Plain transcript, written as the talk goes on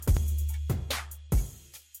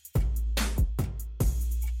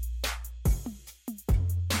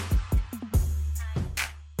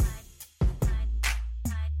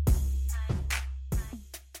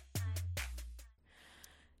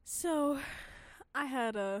I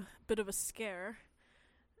had a bit of a scare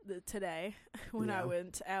today when I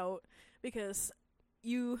went out because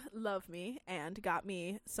you love me and got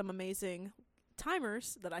me some amazing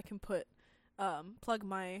timers that I can plug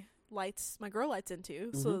my grow lights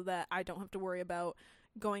into so that I don't have to worry about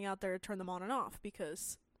going out there to turn them on and off,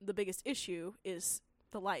 because the biggest issue is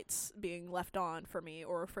the lights being left on for me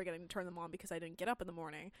or forgetting to turn them on because I didn't get up in the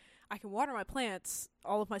morning. I can water my plants,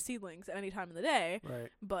 all of my seedlings, at any time of the day,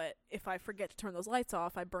 but if I forget to turn those lights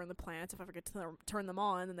off, I burn the plants. If I forget to turn them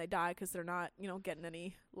on, then they die because they're not, getting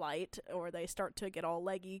any light, or they start to get all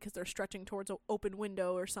leggy because they're stretching towards an open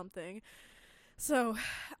window or something. So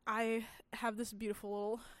I have this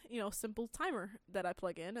beautiful little, simple timer that I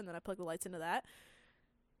plug in, and then I plug the lights into that.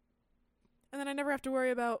 And then I never have to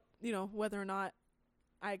worry about, whether or not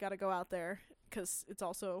I got to go out there, because it's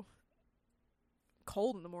also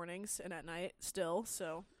cold in the mornings and at night still.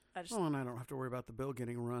 So I just... Oh, and I don't have to worry about the bill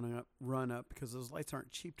getting run up because those lights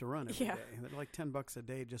aren't cheap to run every day. They're like $10 a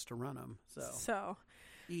day just to run them. So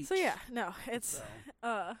yeah, no, it's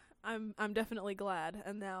I'm definitely glad.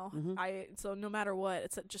 And now so no matter what,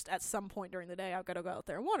 it's just at some point during the day I've got to go out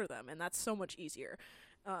there and water them, and that's so much easier.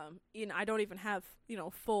 I don't even have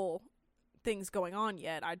full things going on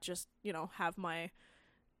yet. I just have my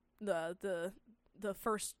the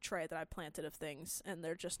first tray that I planted of things, and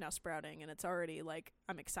they're just now sprouting, and it's already like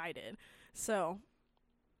I'm excited. So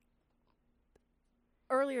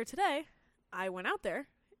earlier today I went out there,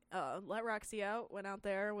 let Roxy out, went out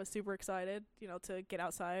there, was super excited, to get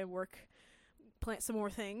outside, work, plant some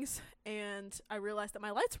more things, and I realized that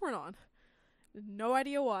my lights weren't on. No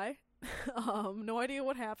idea why. No idea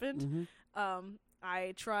what happened.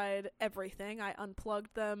 I tried everything. I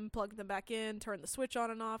unplugged them, plugged them back in, turned the switch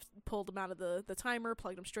on and off, pulled them out of the timer,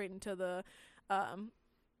 plugged them straight into the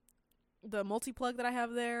multi-plug that I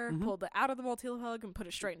have there, pulled it out of the multi-plug and put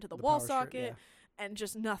it straight into the wall socket, and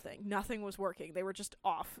just nothing was working. They were just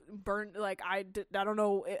off, burned. Like I don't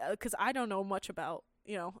know, because I don't know much about,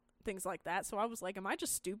 things like that. So I was like, am I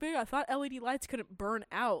just stupid? I thought LED lights couldn't burn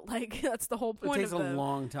out. Like that's the whole point of them. It takes a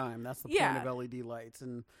long time. That's the point of LED lights.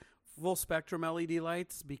 And full spectrum LED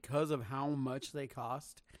lights, because of how much they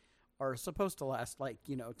cost, are supposed to last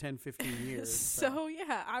 10, 15 years. So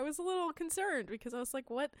yeah, I was a little concerned because I was like,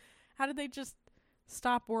 what? How did they just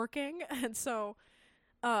stop working? And so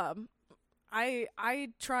I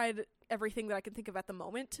tried everything that I could think of at the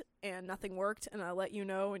moment, and nothing worked, and I let you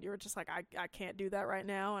know, and you were just like, I can't do that right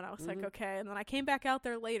now, and I was like, okay. And then I came back out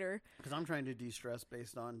there later because I'm trying to de-stress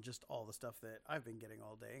based on just all the stuff that I've been getting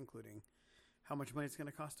all day, including how much money it's going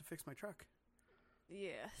to cost to fix my truck.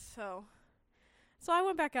 Yeah, so I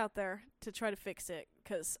went back out there to try to fix it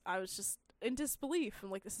because I was just in disbelief.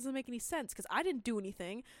 I'm like, this doesn't make any sense because I didn't do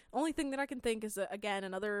anything. Only thing that I can think is, again,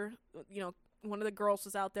 another, one of the girls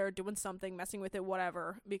was out there doing something, messing with it,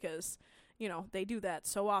 whatever, because, they do that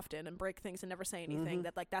so often and break things and never say anything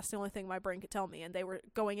that, that's the only thing my brain could tell me. And they were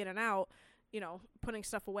going in and out, putting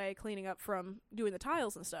stuff away, cleaning up from doing the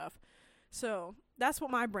tiles and stuff. So that's what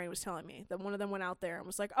my brain was telling me, that one of them went out there and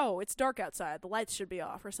was like, oh, it's dark outside, the lights should be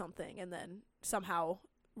off or something, and then somehow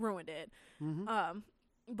ruined it.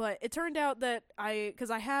 But it turned out that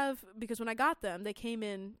because when I got them, they came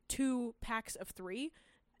in 2 packs of 3.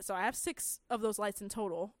 So I have 6 of those lights in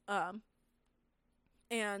total.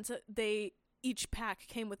 And each pack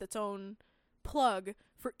came with its own plug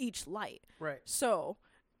for each light. Right. So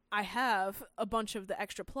I have a bunch of the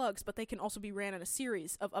extra plugs, but they can also be ran in a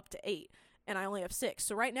series of up to 8, and I only have 6.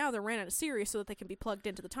 So right now they're ran in a series so that they can be plugged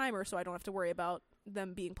into the timer, so I don't have to worry about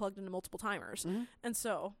them being plugged into multiple timers. And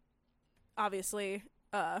so, obviously,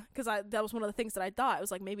 because that was one of the things that I thought. I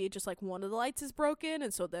was like, maybe just one of the lights is broken,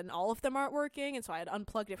 and so then all of them aren't working, and so I had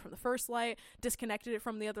unplugged it from the first light, disconnected it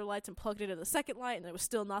from the other lights, and plugged it into the second light, and there was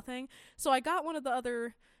still nothing. So I got one of the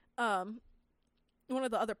other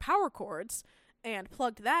power cords and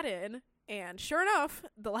plugged that in, and sure enough,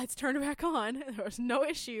 the lights turned back on. There was no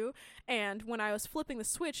issue. And when I was flipping the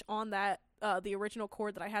switch on that, the original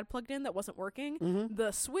cord that I had plugged in that wasn't working,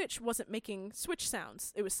 the switch wasn't making switch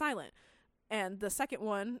sounds. It was silent. And the second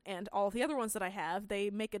one and all of the other ones that I have, they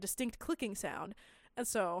make a distinct clicking sound. And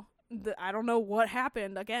so I don't know what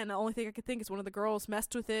happened. Again, the only thing I could think is one of the girls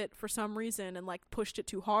messed with it for some reason and pushed it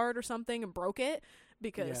too hard or something and broke it,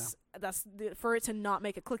 because that's for it to not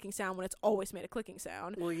make a clicking sound when it's always made a clicking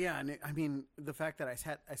sound. Well, yeah, and the fact that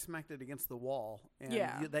I smacked it against the wall, and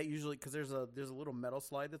that usually, because there's a little metal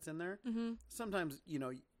slide that's in there. Sometimes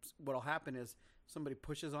what'll happen is somebody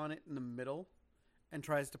pushes on it in the middle and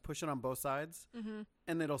tries to push it on both sides,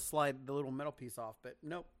 and it'll slide the little metal piece off. But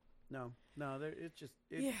nope. No, it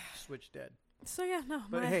switched dead. So yeah, no.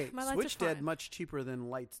 But my lights Switch are fine. Dead much cheaper than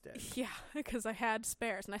Lights Dead. Yeah, because I had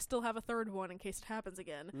spares, and I still have a third one in case it happens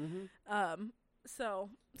again. Mm-hmm. So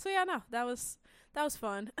yeah, no, that was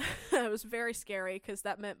fun. It was very scary because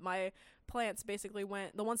that meant my plants basically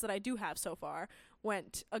went, the ones that I do have so far,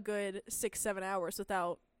 went a good 6-7 hours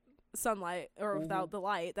without sunlight or without the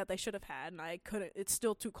light that they should have had, and I couldn't, it's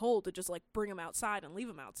still too cold to just like bring them outside and leave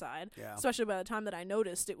them outside. Yeah. Especially by the time that I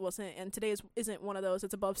noticed it wasn't, and today isn't one of those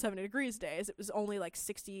it's above 70 degrees days. It was only like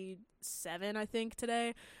 67 I think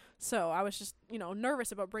today. So I was just,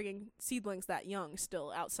 nervous about bringing seedlings that young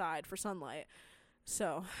still outside for sunlight.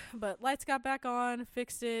 So, but lights got back on,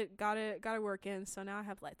 fixed it, got it working, so now I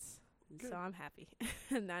have lights. Good. So I'm happy.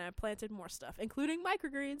 And then I planted more stuff, including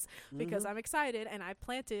microgreens, because I'm excited, and I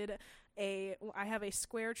planted I have a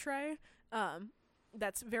square tray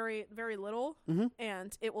that's very, very little,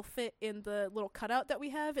 and it will fit in the little cutout that we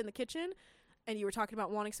have in the kitchen. And you were talking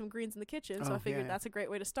about wanting some greens in the kitchen, so I figured that's a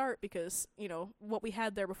great way to start because, what we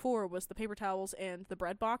had there before was the paper towels and the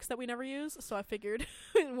bread box that we never use. So I figured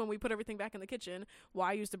when we put everything back in the kitchen,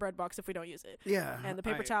 why use the bread box if we don't use it? Yeah. And the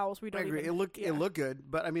paper towels, we don't agree. Even... It looked good,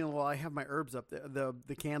 but I mean, I have my herbs up there,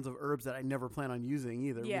 the cans of herbs that I never plan on using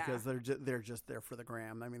either because they're just there for the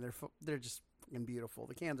gram. I mean, they're just fucking beautiful.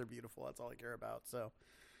 The cans are beautiful. That's all I care about. So...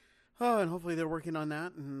 Oh, and hopefully they're working on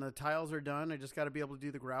that, and the tiles are done. I just got to be able to do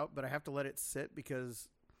the grout, but I have to let it sit because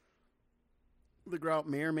the grout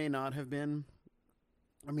may or may not have been.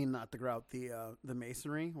 I mean, not the grout, the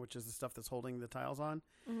masonry, which is the stuff that's holding the tiles on,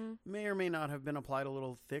 may or may not have been applied a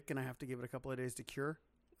little thick, and I have to give it a couple of days to cure.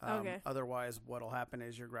 Otherwise, what'll happen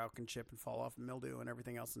is your grout can chip and fall off and mildew and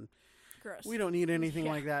everything else, and gross. We don't need anything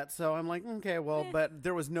like that. So I'm like, okay, well, but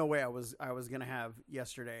there was no way I was gonna have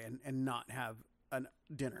yesterday and not have a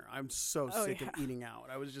dinner. I'm so sick of eating out.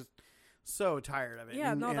 I was just so tired of it.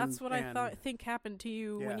 Yeah, that's what I think happened to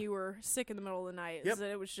you when you were sick in the middle of the night. Is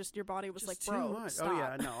that it was just your body was just like, bro, too much. stop. Oh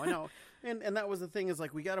yeah, I know. And that was the thing is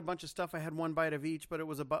like we got a bunch of stuff. I had one bite of each, but it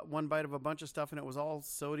was one bite of a bunch of stuff, and it was all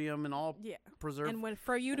sodium and all preserved. And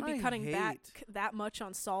for you to be cutting back that much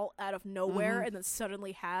on salt out of nowhere and then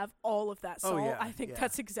suddenly have all of that salt, I think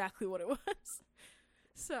that's exactly what it was.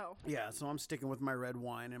 So I'm sticking with my red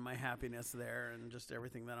wine and my happiness there, and just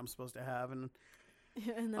everything that I'm supposed to have, and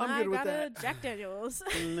then I'm good got with a Jack Daniels.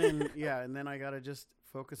 and then I gotta just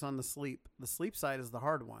focus on the sleep. The sleep side is the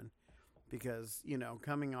hard one, because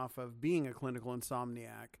coming off of being a clinical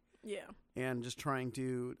insomniac, and just trying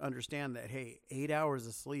to understand that 8 hours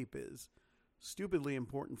of sleep is stupidly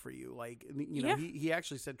important for you. Like, he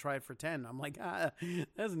actually said try it for 10. I'm like,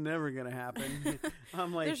 that's never gonna happen.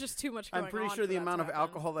 I'm like, there's just too much going on. I'm pretty sure the amount of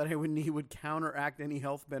alcohol that I would need would counteract any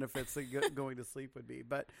health benefits that going to sleep would be.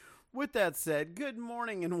 But with that said, good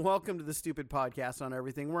morning and welcome to the Stupid Podcast on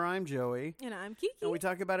Everything, where I'm Joey. And I'm Kiki. And we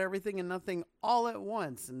talk about everything and nothing all at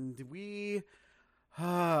once. And we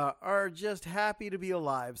are just happy to be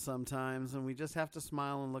alive sometimes, and we just have to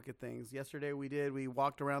smile and look at things. Yesterday we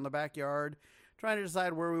walked around the backyard trying to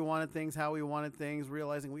decide where we wanted things, how we wanted things,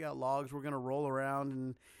 realizing we got logs we're going to roll around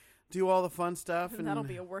and do all the fun stuff. And that'll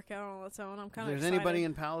be a workout on its own. I'm kind of excited. If there's anybody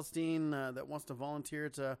in Palestine that wants to volunteer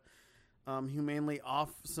to humanely off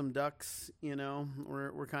some ducks,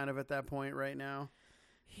 we're kind of at that point right now.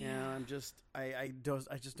 Yeah, I'm just I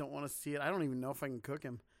just don't want to see it. I don't even know if I can cook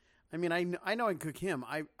him. I mean, I know I can cook him.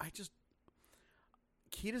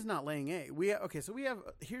 Kita's not laying egg.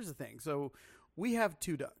 Here's the thing. So we have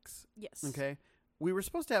 2 ducks. Yes. Okay. We were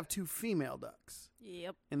supposed to have 2 female ducks.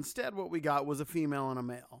 Yep. Instead, what we got was a female and a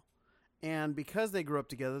male. And because they grew up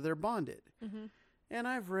together, they're bonded. Mm-hmm. And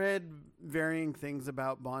I've read varying things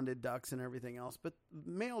about bonded ducks and everything else, but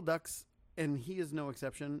male ducks, and he is no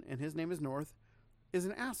exception, and his name is North, is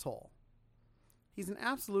an asshole. He's an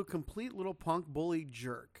absolute complete little punk bully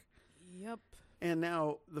jerk. Yep. And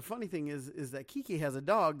now the funny thing is that Kiki has a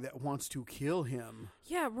dog that wants to kill him.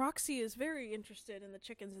 Yeah, Roxy is very interested in the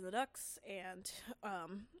chickens and the ducks, and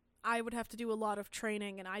I would have to do a lot of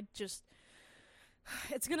training, and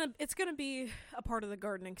it's gonna be a part of the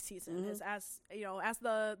gardening season. Mm-hmm. As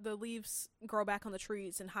the leaves grow back on the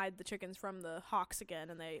trees and hide the chickens from the hawks again,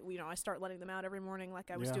 and I start letting them out every morning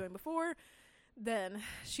like I was doing before. Then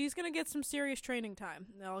she's going to get some serious training time.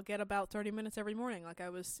 I'll get about 30 minutes every morning like I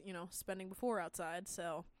was, spending before outside.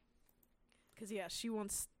 So, because, she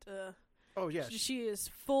wants to... Oh, yeah. She is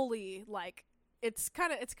fully, it's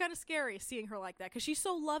kind of scary seeing her like that because she's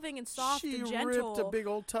so loving and soft and gentle. She ripped a big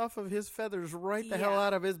old tuft of his feathers right the hell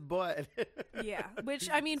out of his butt. Yeah, which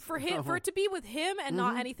I mean for it to be with him and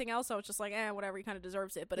not anything else, I was just like, whatever, he kind of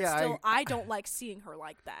deserves it. But it's still, I don't like seeing her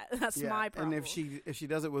like that. That's my problem. And if she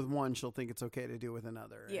does it with one, she'll think it's okay to do with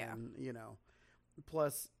another. Yeah, and,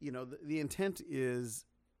 Plus, the intent is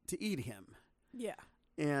to eat him. Yeah.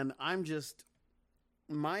 And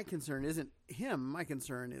my concern isn't him. My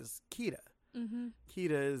concern is Kita. Mm-hmm.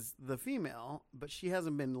 Kita is the female, but she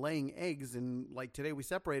hasn't been laying eggs. And like today we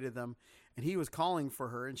separated them and he was calling for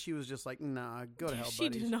her and she was just like, nah, go to hell, buddy. She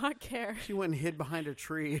did not care. She went and hid behind a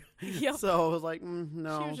tree. Yep. So I was like,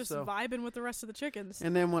 no. She was just vibing with the rest of the chickens.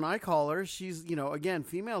 And then when I call her, she's, again,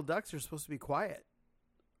 female ducks are supposed to be quiet.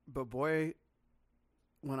 But boy,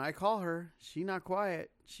 when I call her, she's not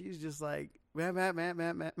quiet. She's just like,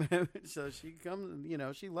 so she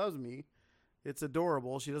comes, she loves me. It's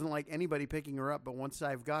adorable. She doesn't like anybody picking her up. But once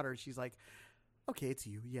I've got her, she's like, okay, it's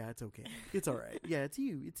you. Yeah, it's okay. It's all right. Yeah, it's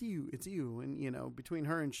you. It's you. It's you. And, between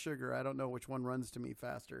her and Sugar, I don't know which one runs to me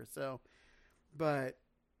faster. So, but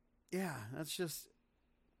yeah, that's just,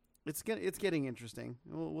 it's getting interesting.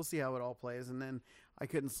 We'll see how it all plays. And then I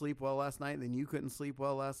couldn't sleep well last night. And then you couldn't sleep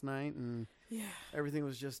well last night. And everything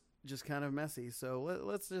was just kind of messy. So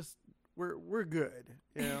let's just, we're good.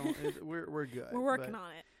 We're good. We're working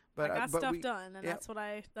on it. But I got stuff done, and that's what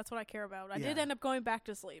I care about. I did end up going back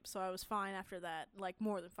to sleep, so I was fine after that, like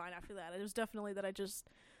more than fine after that. It was definitely that I just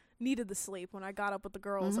needed the sleep. When I got up with the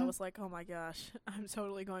girls, I was like, oh my gosh, I'm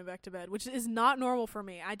totally going back to bed, which is not normal for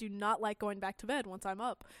me. I do not like going back to bed once I'm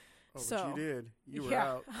up. Oh, so, but you did. You were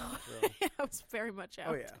out. So. I was very much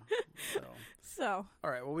out. Oh, yeah. So.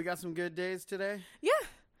 All right, well, we got some good days today? Yeah.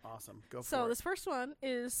 Awesome. Go for it. So this first one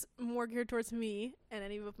is more geared towards me and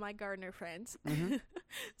any of my gardener friends. Mm-hmm.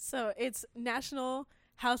 So it's National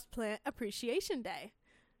Houseplant Appreciation Day.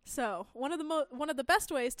 So one of the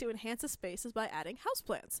best ways to enhance a space is by adding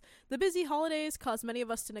houseplants. The busy holidays cause many of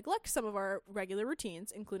us to neglect some of our regular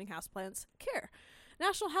routines, including houseplants care.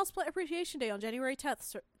 National Houseplant Appreciation Day on January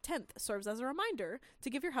 10th serves as a reminder to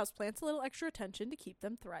give your houseplants a little extra attention to keep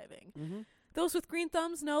them thriving. Mm-hmm. Those with green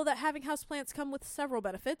thumbs know that having houseplants come with several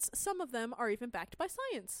benefits. Some of them are even backed by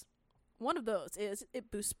science. One of those is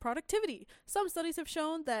it boosts productivity. Some studies have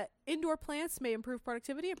shown that indoor plants may improve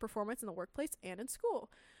productivity and performance in the workplace and in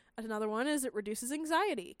school. Another one is it reduces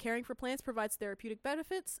anxiety. Caring for plants provides therapeutic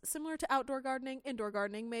benefits. Similar to outdoor gardening, indoor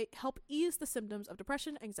gardening may help ease the symptoms of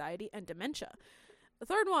depression, anxiety, and dementia. The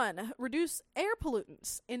third one, reduce air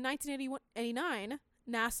pollutants. In 1989,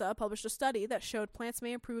 NASA published a study that showed plants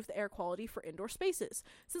may improve the air quality for indoor spaces.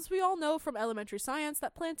 Since we all know from elementary science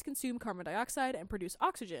that plants consume carbon dioxide and produce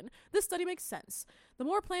oxygen, this study makes sense. The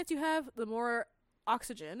more plants you have, the more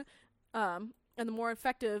oxygen, and the more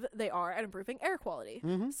effective they are at improving air quality.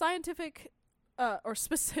 Mm-hmm. Scientific or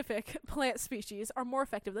specific plant species are more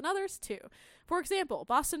effective than others, too. For example,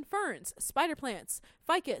 Boston ferns, spider plants,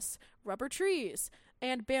 ficus, rubber trees,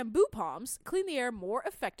 and bamboo palms clean the air more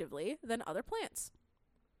effectively than other plants.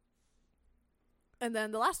 And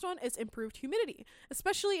then the last one is improved humidity,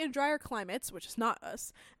 especially in drier climates, which is not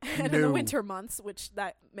us, and in the winter months, which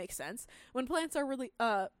that makes sense. When plants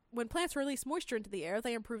release moisture into the air,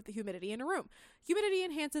 they improve the humidity in a room. Humidity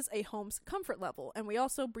enhances a home's comfort level, and we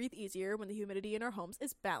also breathe easier when the humidity in our homes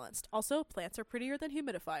is balanced. Also, plants are prettier than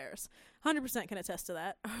humidifiers. 100% can attest to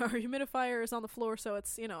that. Our humidifier is on the floor, so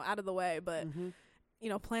it's, out of the way, but... Mm-hmm.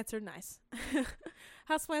 Plants are nice.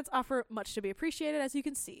 Houseplants offer much to be appreciated, as you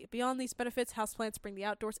can see. Beyond these benefits, houseplants bring the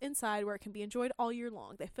outdoors inside where it can be enjoyed all year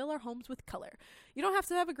long. They fill our homes with color. You don't have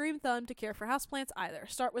to have a green thumb to care for houseplants either.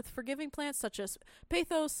 Start with forgiving plants such as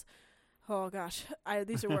pathos. Oh gosh,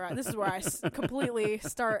 this is where I completely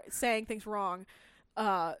start saying things wrong.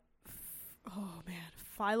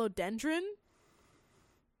 Philodendron.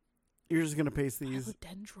 You're just gonna paste these.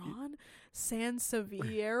 Philodendron,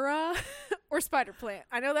 Sansevieria, or spider plant.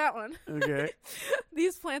 I know that one. Okay.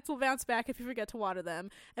 These plants will bounce back if you forget to water them,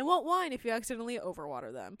 and won't whine if you accidentally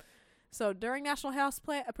overwater them. So during National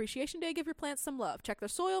Houseplant Appreciation Day, give your plants some love. Check their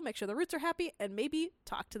soil, make sure the roots are happy, and maybe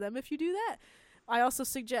talk to them if you do that. I also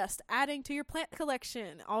suggest adding to your plant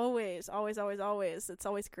collection. Always, always, always, always. It's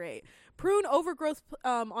always great. Prune overgrowth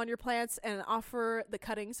on your plants and offer the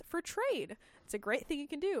cuttings for trade. It's a great thing you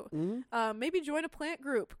can do. Mm-hmm. Maybe join a plant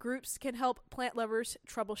group. Groups can help plant lovers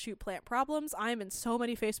troubleshoot plant problems. I'm in so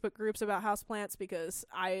many Facebook groups about houseplants because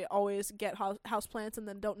I always get houseplants and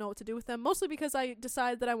then don't know what to do with them. Mostly because I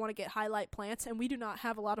decide that I want to get highlight plants, and we do not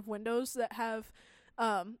have a lot of windows that have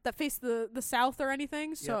that face the south or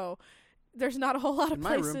anything. So... There's not a whole lot of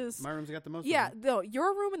places. My room's got the most. Yeah, though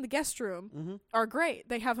your room and the guest room mm-hmm. are great.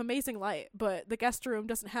 They have amazing light, but the guest room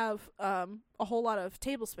doesn't have a whole lot of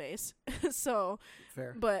table space. So,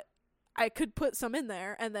 fair. But I could put some in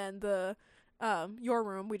there, and then the your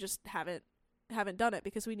room we just haven't done it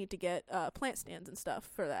because we need to get plant stands and stuff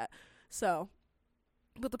for that. So,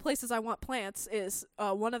 But the places I want plants is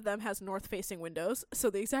one of them has north-facing windows, so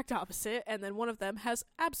the exact opposite, and then one of them has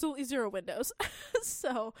absolutely 0 windows.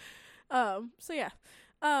 So yeah.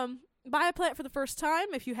 Buy a plant for the first time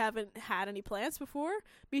if you haven't had any plants before.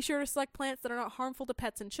 Be sure to select plants that are not harmful to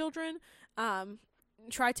pets and children.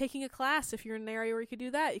 Try taking a class if you're in an area where you can do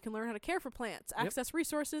that. You can learn how to care for plants, access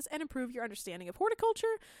resources, and improve your understanding of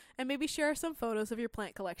horticulture, and maybe share some photos of your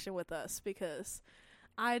plant collection with us, because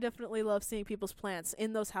I definitely love seeing people's plants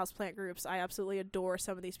in those houseplant groups. I absolutely adore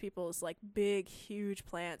some of these people's like big, huge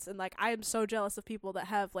plants. And like, I am so jealous of people that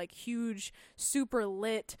have like huge, super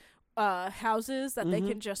lit houses that they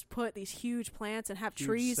can just put these huge plants and have huge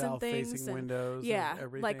trees and things and windows, yeah, and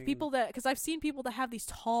everything. like people that, because I've seen people that have these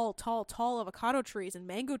tall avocado trees and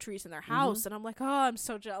mango trees in their house, and I'm like, oh, I'm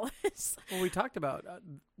so jealous. Well, we talked about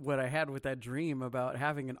what I had with that dream about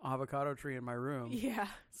having an avocado tree in my room. Yeah.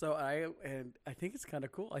 So I think it's kind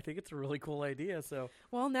of cool. I think it's a really cool idea. So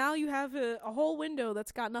well, now you have a whole window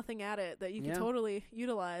that's got nothing at it that you can totally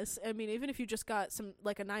utilize. I mean, even if you just got some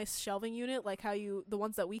like a nice shelving unit, like how the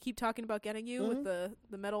ones that we keep talking about getting you with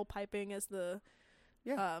the metal piping as the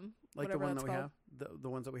like the one that we have, the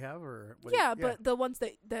ones that we have, or but the ones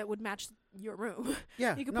that would match your room.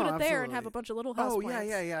 Yeah, you can put it there and have a bunch of little house plants.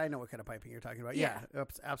 yeah. I know what kind of piping you're talking about. Yeah,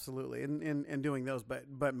 absolutely. And doing those,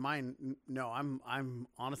 but mine, no. I'm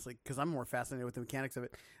honestly, because I'm more fascinated with the mechanics of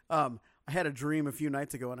it. I had a dream a few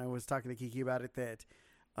nights ago, and I was talking to Kiki about it. That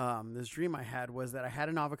this dream I had was that I had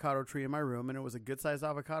an avocado tree in my room, and it was a good sized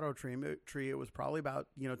avocado tree. It was probably about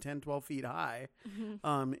 10, 12 feet high,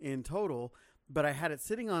 in total. But I had it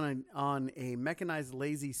sitting on a mechanized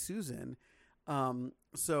Lazy Susan.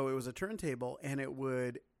 So it was a turntable, and it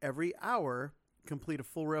would every hour complete a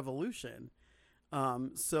full revolution,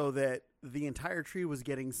 so that the entire tree was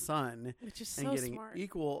getting sun, which is and so getting smart.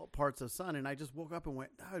 equal parts of sun. And I just woke up and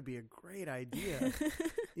went, that would be a great idea.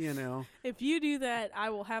 If you do that,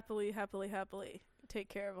 I will happily take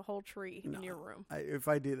care of a whole tree in your room. If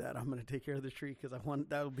I do that, I'm going to take care of the tree, because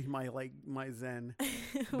that'll be my zen.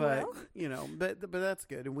 But but that's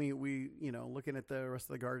good. And we looking at the rest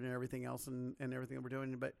of the garden and everything else and everything that we're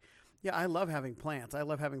doing. But yeah, I love having plants. I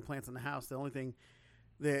love having plants in the house. The only thing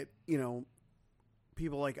that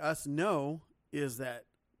people like us know is that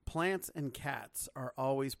plants and cats are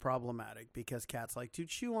always problematic, because cats like to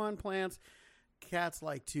chew on plants. Cats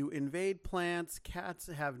like to invade plants. Cats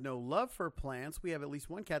have no love for plants. We have at least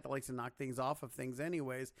one cat that likes to knock things off of things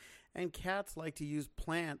anyways. And cats like to use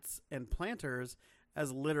plants and planters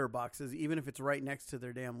as litter boxes, even if it's right next to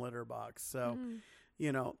their damn litter box. So,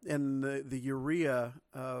 and the urea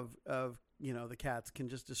of the cats can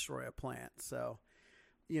just destroy a plant. So,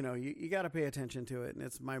 you got to pay attention to it. And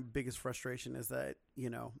it's my biggest frustration is that,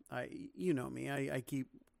 I keep,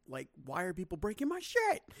 like, why are people breaking my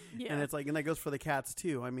shit? Yeah. And it's like, and that goes for the cats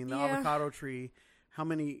too. I mean, the avocado tree, I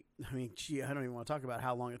don't even want to talk about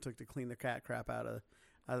how long it took to clean the cat crap out of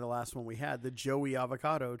the last one we had, the Joey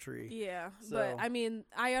avocado tree. Yeah. So. But I mean,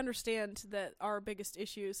 I understand that our biggest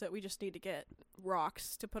issue is that we just need to get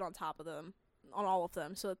rocks to put on top of them, on all of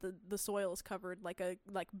them, so that the soil is covered like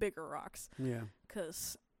bigger rocks. Yeah.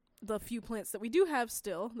 Because the few plants that we do have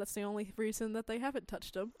still, that's the only reason that they haven't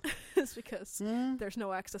touched them, is because there's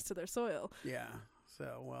no access to their soil. Yeah.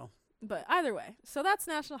 So, well. But either way, so that's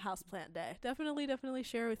National Houseplant Day. Definitely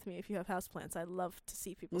share with me if you have houseplants. I love to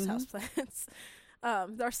see people's houseplants.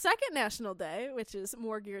 Our second national day, which is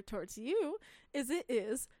more geared towards you,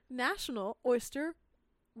 is National Oyster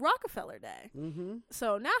Rockefeller Day.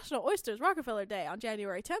 So National Oysters Rockefeller Day on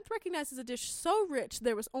January 10th recognizes a dish so rich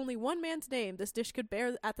there was only one man's name this dish could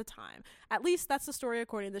bear at the time. At least that's the story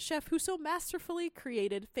according to the chef who so masterfully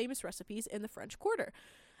created famous recipes in the French Quarter.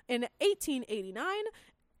 In 1889,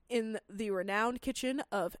 in the renowned kitchen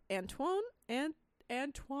of Antoine's,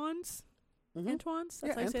 that's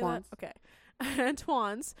how you say that? Okay.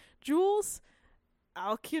 Antoine's, Jules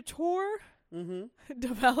Alcouture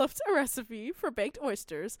developed a recipe for baked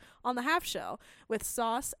oysters on the half shell with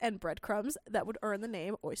sauce and breadcrumbs that would earn the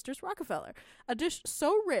name Oysters Rockefeller. A dish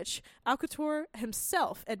so rich, Alcouture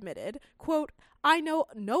himself admitted, quote, "I know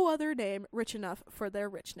no other name rich enough for their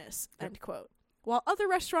richness," end quote. While other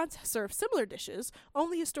restaurants serve similar dishes,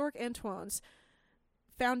 only historic Antoine's,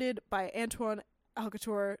 founded by Antoine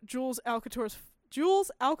Alcouture, Jules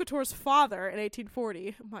Alcouture's father in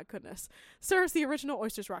 1840, my goodness, serves the original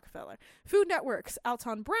Oysters Rockefeller. Food Network's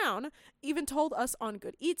Alton Brown even told us on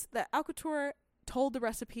Good Eats that Alcouture took the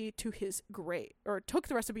recipe to his grave.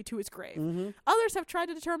 Others have tried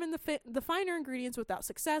to determine the finer ingredients without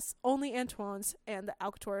success. Only Antoine's and the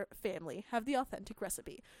Alcouture family have the authentic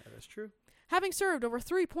recipe. That is true. Having served over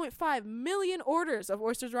 3.5 million orders of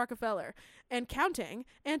Oysters Rockefeller and counting,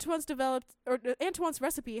 Antoine's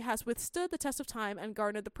recipe has withstood the test of time and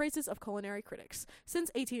garnered the praises of culinary critics.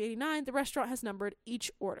 Since 1889, the restaurant has numbered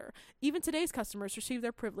each order. Even today's customers receive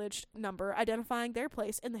their privileged number, identifying their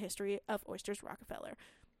place in the history of Oysters Rockefeller.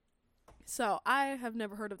 So, I have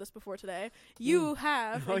never heard of this before today. You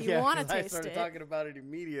have, and you want to taste it. I started talking about it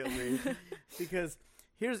immediately. Because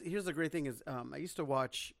here's the great thing is, I used to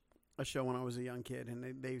watch a show when I was a young kid,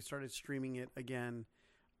 and they started streaming it again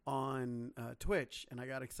on Twitch, and I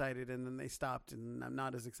got excited, and then they stopped, and I'm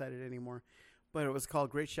not as excited anymore. But it was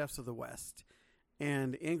called Great Chefs of the West.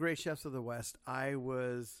 And in Great Chefs of the West, I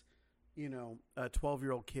was, a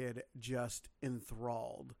 12-year-old kid just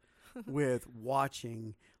enthralled with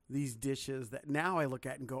watching these dishes that now I look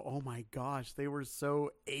at and go, oh my gosh, they were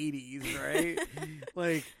so 80s, right?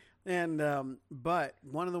 But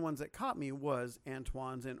one of the ones that caught me was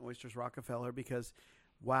Antoine's and Oysters Rockefeller, because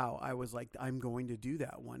wow, I was like, I'm going to do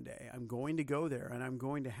that one day. I'm going to go there and I'm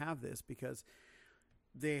going to have this, because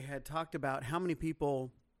they had talked about how many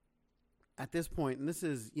people at this point, and this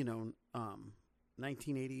is,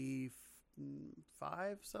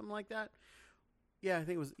 1985, something like that. Yeah, I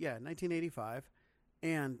think it was, 1985.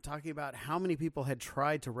 And talking about how many people had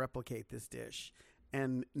tried to replicate this dish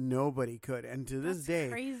and nobody could. And to this day,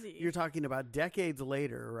 crazy. You're talking about decades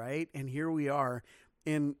later, right? And here we are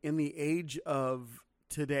in the age of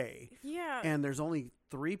today. Yeah. And there's only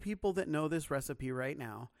 3 people that know this recipe right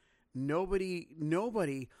now. Nobody's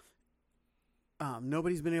been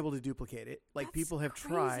able to duplicate it. Like, That's people have crazy.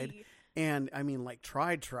 tried. And I mean, like,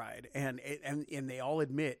 tried, and they all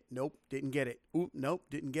admit, nope, didn't get it. Oop, nope,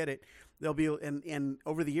 didn't get it. They'll be, and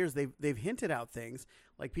over the years, they've hinted out things,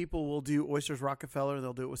 like people will do Oysters Rockefeller,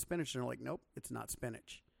 they'll do it with spinach, and they're like, nope, it's not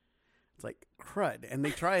spinach. It's like crud, and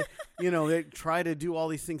they try, they try to do all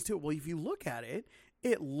these things too. Well, if you look at it,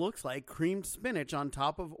 it looks like creamed spinach on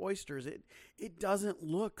top of oysters. It doesn't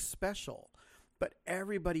look special, but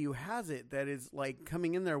everybody who has it that is like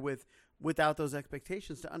coming in there without those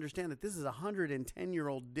expectations to understand that this is a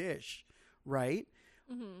 110-year-old dish, right?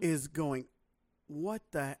 Mm-hmm. Is going, what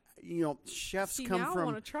the, chefs come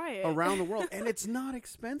from around the world, and it's not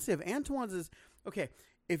expensive. Antoine's is, okay,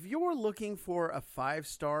 if you're looking for a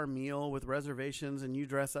 5-star meal with reservations and you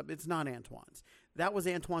dress up, it's not Antoine's. That was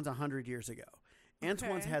Antoine's 100 years ago.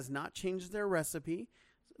 Antoine's has not changed their recipe.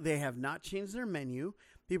 They have not changed their menu.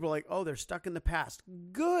 People are like, oh, they're stuck in the past.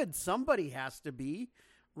 Good. Somebody has to be.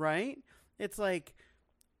 Right? It's like,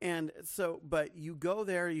 and so, but you go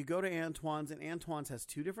there, you go to Antoine's, and Antoine's has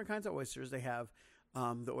 2 different kinds of oysters. They have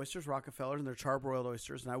the Oysters Rockefeller and their charbroiled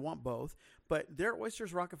oysters, and I want both. But their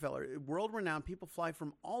Oysters Rockefeller, world-renowned, people fly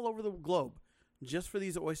from all over the globe just for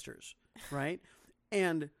these oysters, right?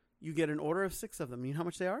 And you get an order of 6 of them. You know how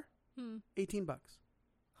much they are? $18.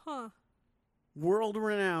 Huh.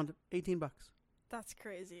 World-renowned, $18. That's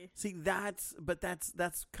crazy. See, that's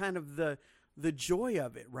kind of the joy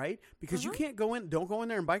of it, right? Because you can't don't go in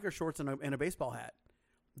there in biker shorts and a baseball hat.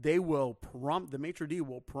 They will the maitre d'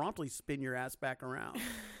 will promptly spin your ass back around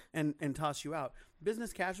and toss you out.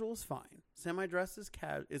 Business casual is fine. Semi-dress is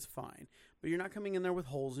fine. But you're not coming in there with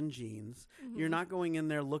holes in jeans. Mm-hmm. You're not going in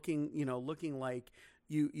there looking like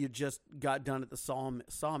you just got done at the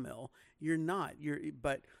sawmill. You're not.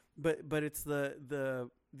 But it's the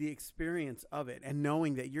experience of it, and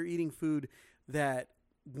knowing that you're eating food that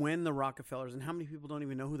when the Rockefellers, and how many people don't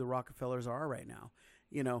even know who the Rockefellers are right now,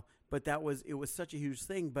 but it was such a huge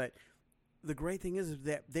thing. But the great thing is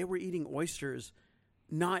that they were eating oysters,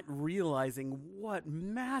 not realizing what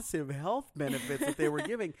massive health benefits that they were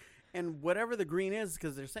giving. And whatever the green is,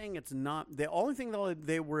 because they're saying it's not, the only thing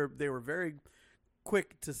they were very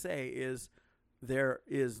quick to say is there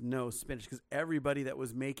is no spinach, because everybody that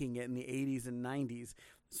was making it in the 80s and 90s,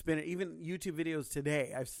 spinach, even YouTube videos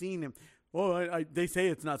today, I've seen them. Oh, they say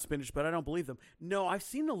it's not spinach, but I don't believe them. No, I've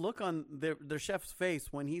seen the look on their chef's face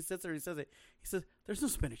when he sits there. He says it. He says, "There's no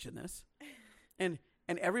spinach in this," and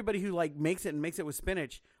everybody who makes it with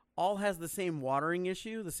spinach all has the same watering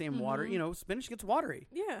issue, the same water. Spinach gets watery.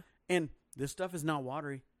 Yeah, and this stuff is not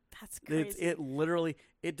watery. That's crazy.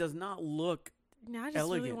 It does not look. Now I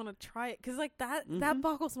just really want to try it, because that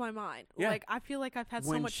boggles my mind. Yeah. Like, I feel like I've had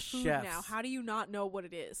so much food now. How do you not know what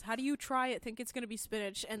it is? How do you try it, think it's going to be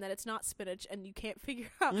spinach, and then it's not spinach, and you can't figure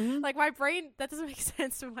out? Like, my brain, that doesn't make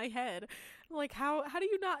sense in my head. Like, how do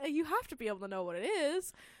you not? You have to be able to know what it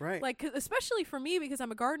is, right? Like, especially for me, because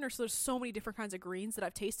I'm a gardener, so there's so many different kinds of greens that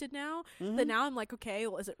I've tasted now. That now I'm like, okay,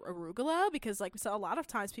 well, is it arugula? Because so a lot of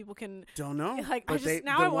times people don't know. Like, but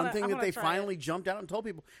they finally jumped out and told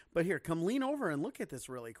people. But here, come lean over and look at this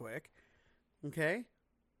really quick. Okay,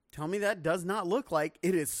 Tell me that does not look like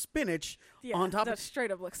it is spinach on top. That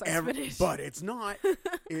straight up looks like spinach. But it's not.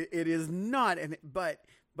 it is not. And but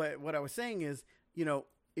what I was saying is,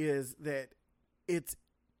 is that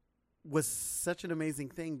was such an amazing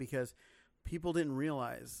thing because people didn't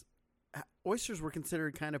realize oysters were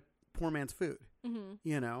considered kind of poor man's food.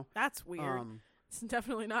 Mm-hmm. That's weird. It's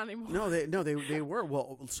definitely not anymore. No, they were.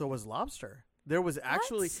 Well, so was lobster. There was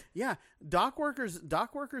actually, dock workers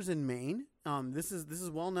in Maine. This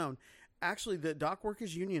is well known. Actually, the Dock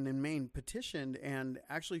Workers Union in Maine petitioned and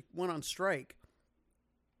actually went on strike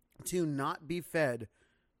to not be fed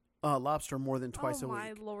lobster more than twice a week. Oh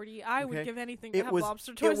my lordy! I would give anything to have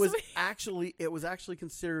lobster twice a week. It was actually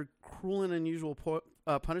considered cruel and unusual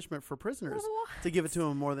punishment for prisoners What? to give it to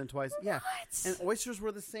them more than twice. What? Yeah, and oysters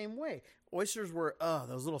were the same way. Oysters were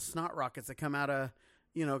those little snot rockets that come out of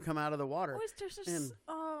the water. Oysters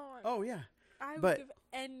are yeah. I would give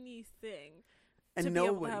anything to be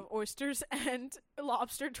able to have oysters and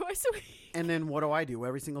lobster twice a week. And then what do I do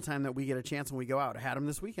every single time that we get a chance when we go out? I had them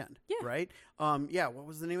this weekend. Yeah. Right? What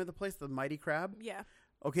was the name of the place? The Mighty Crab? Yeah.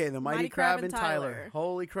 Okay, the Mighty Crab in Tyler.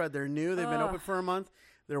 Holy crud, they're new. They've been open for a month.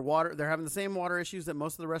 They're having the same water issues that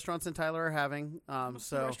most of the restaurants in Tyler are having. The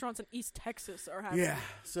restaurants in East Texas are having. Yeah,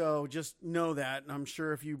 so just know that. I'm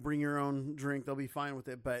sure if you bring your own drink, they'll be fine with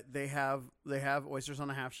it. But they have oysters on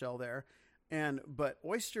a half shell there, but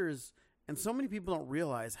oysters, and so many people don't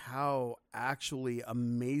realize how actually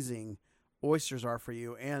amazing oysters are for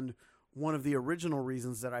you. And one of the original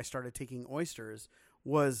reasons that I started taking oysters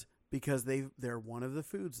was because they're one of the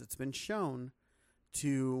foods that's been shown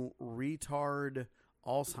to retard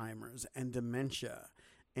Alzheimer's and dementia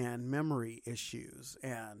and memory issues.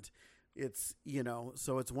 And it's,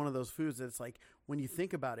 so it's one of those foods that's like, when you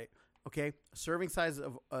think about it, okay, serving size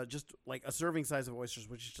of just like a serving size of oysters,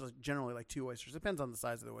 which is just generally like 2 oysters, depends on the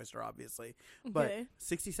size of the oyster, obviously, but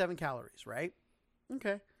 67 calories, right?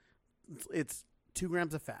 Okay. It's 2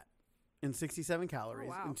 grams of fat and 67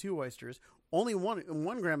 calories in 2 oysters. Only 1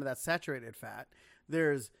 gram of that saturated fat.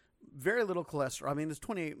 There's very little cholesterol. I mean, there's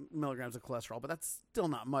 28 milligrams of cholesterol, but that's still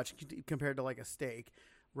not much compared to like a steak,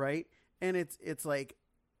 right? And it's like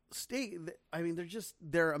steak. I mean,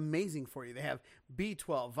 they're amazing for you. They have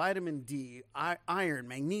B12, vitamin D, iron,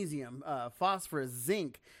 magnesium, phosphorus,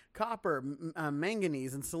 zinc, copper,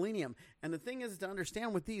 manganese, and selenium. And the thing is to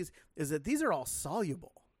understand with these is that these are all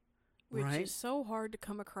soluble. Which right? is so hard to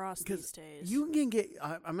come across these days. You can get,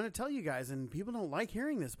 I'm going to tell you guys, and people don't like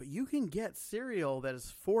hearing this, but you can get cereal that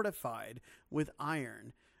is fortified with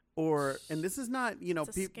iron. And this is not, it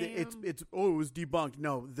was debunked.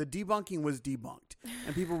 No, the debunking was debunked.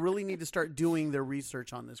 And people really need to start doing their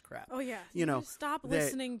research on this crap. Oh, yeah. Stop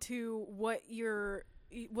listening to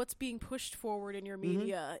what's being pushed forward in your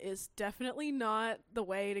media is definitely not the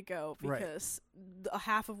way to go, because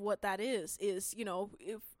half of what that is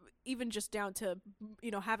even just down to,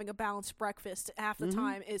 having a balanced breakfast, half the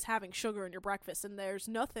time is having sugar in your breakfast. And there's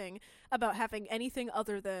nothing about having anything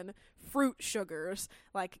other than fruit sugars,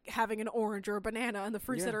 like having an orange or a banana and the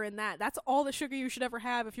fruits that are in that. That's all the sugar you should ever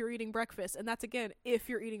have if you're eating breakfast. And that's, again, if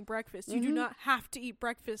you're eating breakfast. You do not have to eat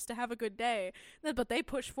breakfast to have a good day. But they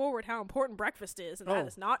push forward how important breakfast is, and that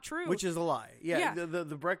is not true. Which is a lie. Yeah.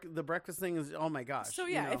 The breakfast thing is, oh my gosh. So,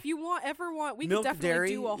 if you ever want, we could definitely dairy,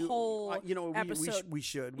 do a whole episode. We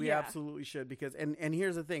should. We absolutely should, because and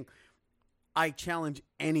here's the thing, I challenge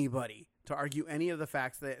anybody to argue any of the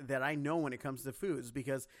facts that I know when it comes to foods,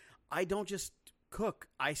 because I don't just cook,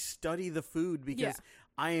 I study the food, because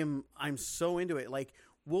I'm so into it. Like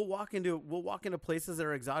we'll walk into places that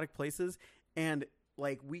are exotic places, and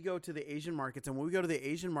like we go to the Asian markets, and when we go to the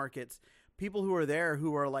Asian markets, people who are there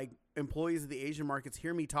who are like employees of the Asian markets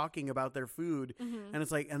hear me talking about their food, and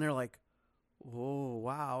it's like, and they're like, oh,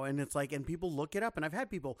 wow. And it's like, and people look it up, and I've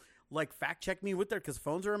had people like fact check me with because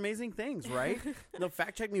phones are amazing things, right? They'll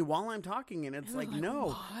fact check me while I'm talking, and it's like,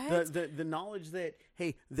 no, the knowledge that,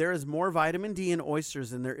 hey, there is more vitamin D in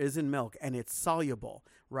oysters than there is in milk, and it's soluble,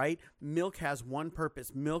 right? Milk has one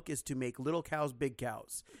purpose. Milk is to make little cows big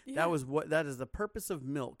cows. Yeah. That is the purpose of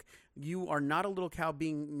milk. You are not a little cow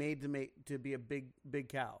being made to be a big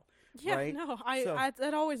cow. Yeah, right? No,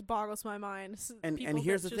 that always boggles my mind. And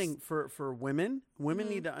here's the thing, for women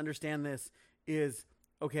need to understand this is,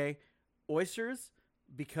 okay, oysters,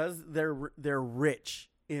 because they're rich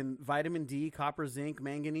in vitamin D, copper, zinc,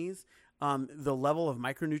 manganese, the level of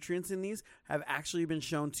micronutrients in these have actually been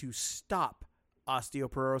shown to stop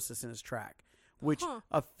osteoporosis in its track, which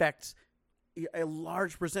affects a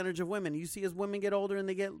large percentage of women. You see, as women get older and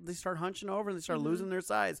they start hunching over and they start losing their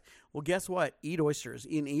size. Well, guess what? Eat oysters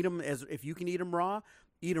and eat them if you can eat them raw.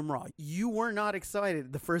 eat them raw. You were not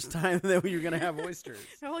excited the first time that you were going to have oysters.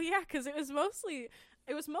 Well, yeah, because it was mostly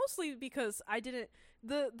because I didn't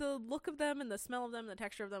the look of them and the smell of them, and the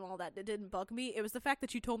texture of them, all that, it didn't bug me. It was the fact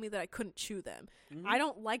that you told me that I couldn't chew them. Mm-hmm. I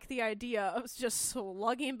don't like the idea of just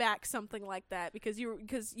slugging back something like that because you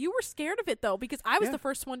were scared of it though, because I was the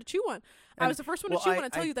first one to chew one. I was the first one to chew one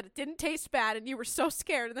and tell you that it didn't taste bad, and you were so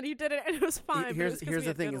scared, and then you did it and it was fine. Here's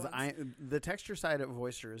the thing: is the texture side of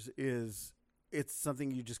oysters it's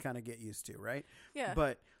something you just kind of get used to, right? Yeah.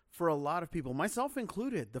 But for a lot of people, myself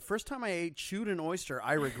included, the first time I chewed an oyster,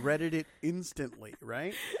 I regretted it instantly,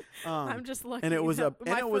 right? I'm just lucky. And it was a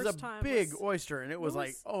big oyster, and it was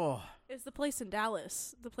like, oh. It's the place in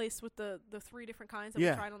Dallas, the place with the 3 different kinds that we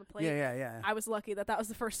tried on the plate. Yeah. I was lucky that was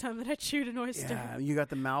the first time that I chewed an oyster. Yeah, you got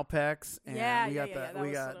the Malpex, and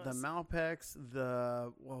we got the Malpex,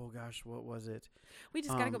 what was it? We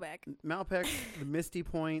just gotta go back. Malpex, the Misty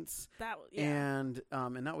Points, and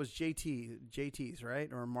that was JT's,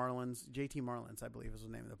 right? Or Marlins, JT Marlins, I believe was the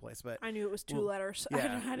name of the place. But I knew it was 2 letters.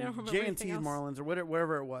 Yeah, I don't remember J&T's Marlins or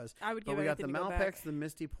wherever it was. I would give we got the to Malpex, the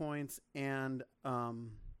Misty Points, and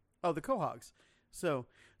the Quahogs. So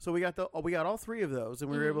we got all 3 of those,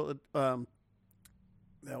 and we were able to.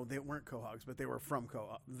 No, they weren't Quahogs, but they were from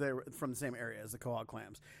They were from the same area as the Quahog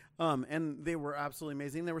clams, and they were absolutely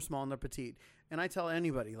amazing. They were small and they're petite. And I tell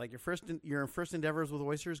anybody, like your first endeavors with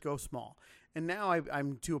oysters, go small. And now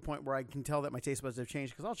I'm to a point where I can tell that my taste buds have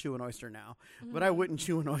changed because I'll chew an oyster now, but I wouldn't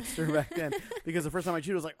chew an oyster back then because the first time I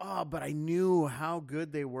chewed, it was like, oh, but I knew how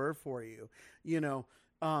good they were for you. You know,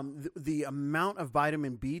 the amount of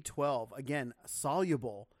vitamin B12, again,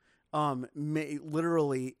 soluble.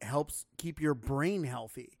 Literally helps keep your brain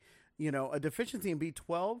healthy. You know, a deficiency in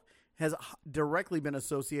B12 has directly been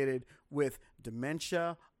associated with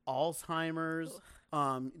dementia, Alzheimer's,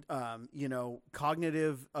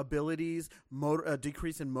 cognitive abilities,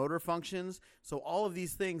 decrease in motor functions. So all of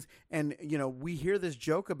these things, and we hear this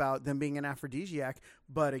joke about them being an aphrodisiac,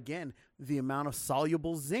 but again, the amount of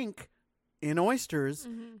soluble zinc in oysters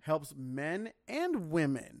helps men and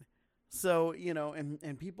women. So,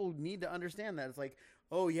 and people need to understand that. It's like,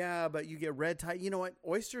 oh, yeah, but you get red tide. You know what?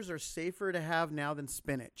 Oysters are safer to have now than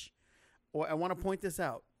spinach. I want to point this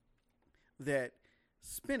out, that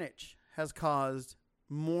spinach has caused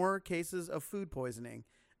more cases of food poisoning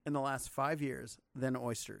in the last 5 years than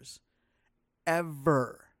oysters.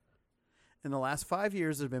 Ever. In the last 5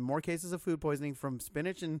 years, there have been more cases of food poisoning from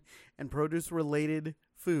spinach and produce-related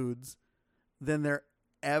foods than there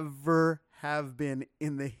ever have been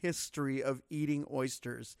in the history of eating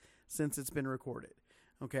oysters since it's been recorded.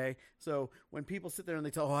 Okay, so when people sit there and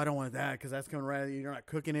they tell, "Oh, I don't want that because that's coming right. You're not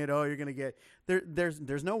cooking it. Oh, you're gonna get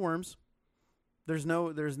there's no worms. There's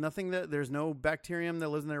no bacterium that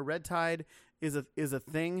lives in there. Red tide is a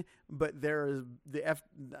thing, but there is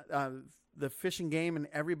the Fish and Game and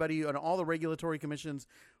everybody and all the regulatory commissions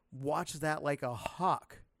watch that like a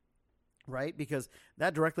hawk, right? Because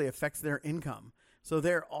that directly affects their income. So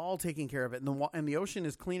they're all taking care of it. And the ocean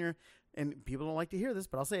is cleaner. And people don't like to hear this,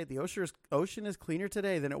 but I'll say it. The ocean is cleaner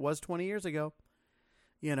today than it was 20 years ago.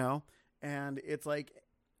 And it's like,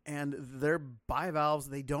 and their bivalves,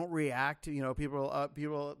 they don't react. People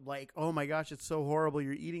are like, oh my gosh, it's so horrible.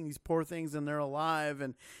 You're eating these poor things and they're alive.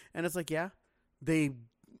 And it's like, yeah,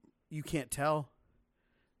 you can't tell.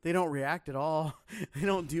 They don't react at all. They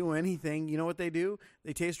don't do anything. You know what they do?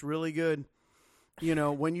 They taste really good.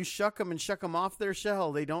 When you shuck them off their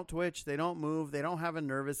shell, they don't twitch, they don't move, they don't have a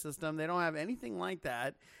nervous system, they don't have anything like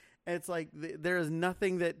that. It's like there is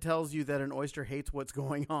nothing that tells you that an oyster hates what's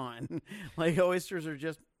going on. Like oysters are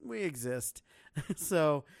just, we exist.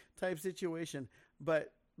 So type situation.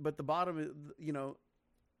 But the bottom,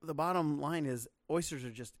 the bottom line is oysters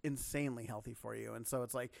are just insanely healthy for you. And so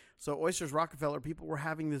it's like, so Oysters Rockefeller, people were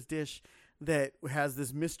having this dish that has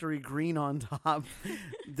this mystery green on top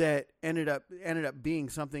that ended up being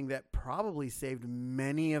something that probably saved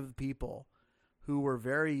many of the people who were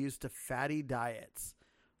very used to fatty diets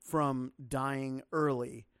from dying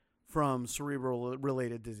early from cerebral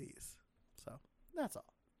related disease. So that's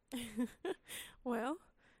all. Well,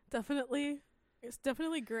 it's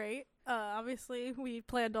definitely great. Obviously we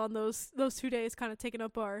planned on those 2 days kind of taking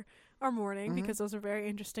up our morning because those are very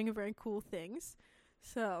interesting and very cool things.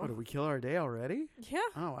 So, did we kill our day already? Yeah.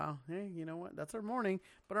 Oh, wow. Hey, you know what? That's our morning.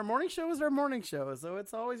 But our morning show is our morning show. So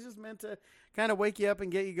it's always just meant to kind of wake you up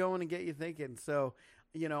and get you going and get you thinking. So,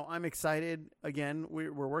 I'm excited. Again,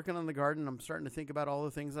 we're working on the garden. I'm starting to think about all the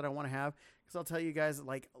things that I want to have. Because I'll tell you guys,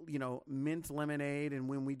 like, mint lemonade and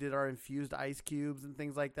when we did our infused ice cubes and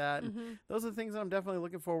things like that. And those are the things that I'm definitely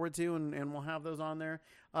looking forward to. And we'll have those on there.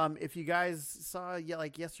 If you guys saw,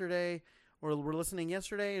 like yesterday, or were listening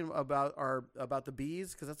yesterday about the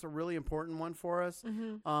bees, because that's a really important one for us.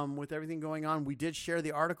 With everything going on, we did share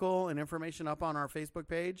the article and information up on our Facebook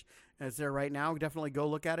page. It's there right now. Definitely go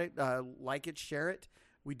look at it, like it, share it.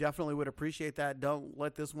 We definitely would appreciate that. Don't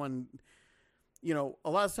let this one. A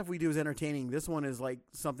lot of stuff we do is entertaining. This one is like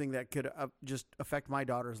something that could just affect my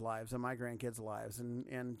daughter's lives and my grandkids' lives,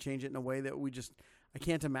 and change it in a way that I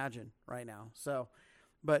can't imagine right now. So,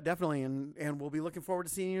 but definitely, and we'll be looking forward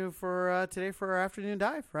to seeing you for today for our afternoon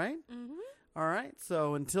dive, right? All right.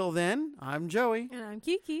 So until then, I'm Joey. And I'm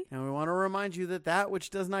Kiki. And we want to remind you that which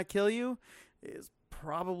does not kill you is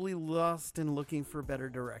probably lost and looking for better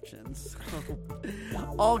directions.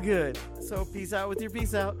 All good. So peace out with your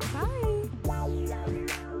peace out. Bye.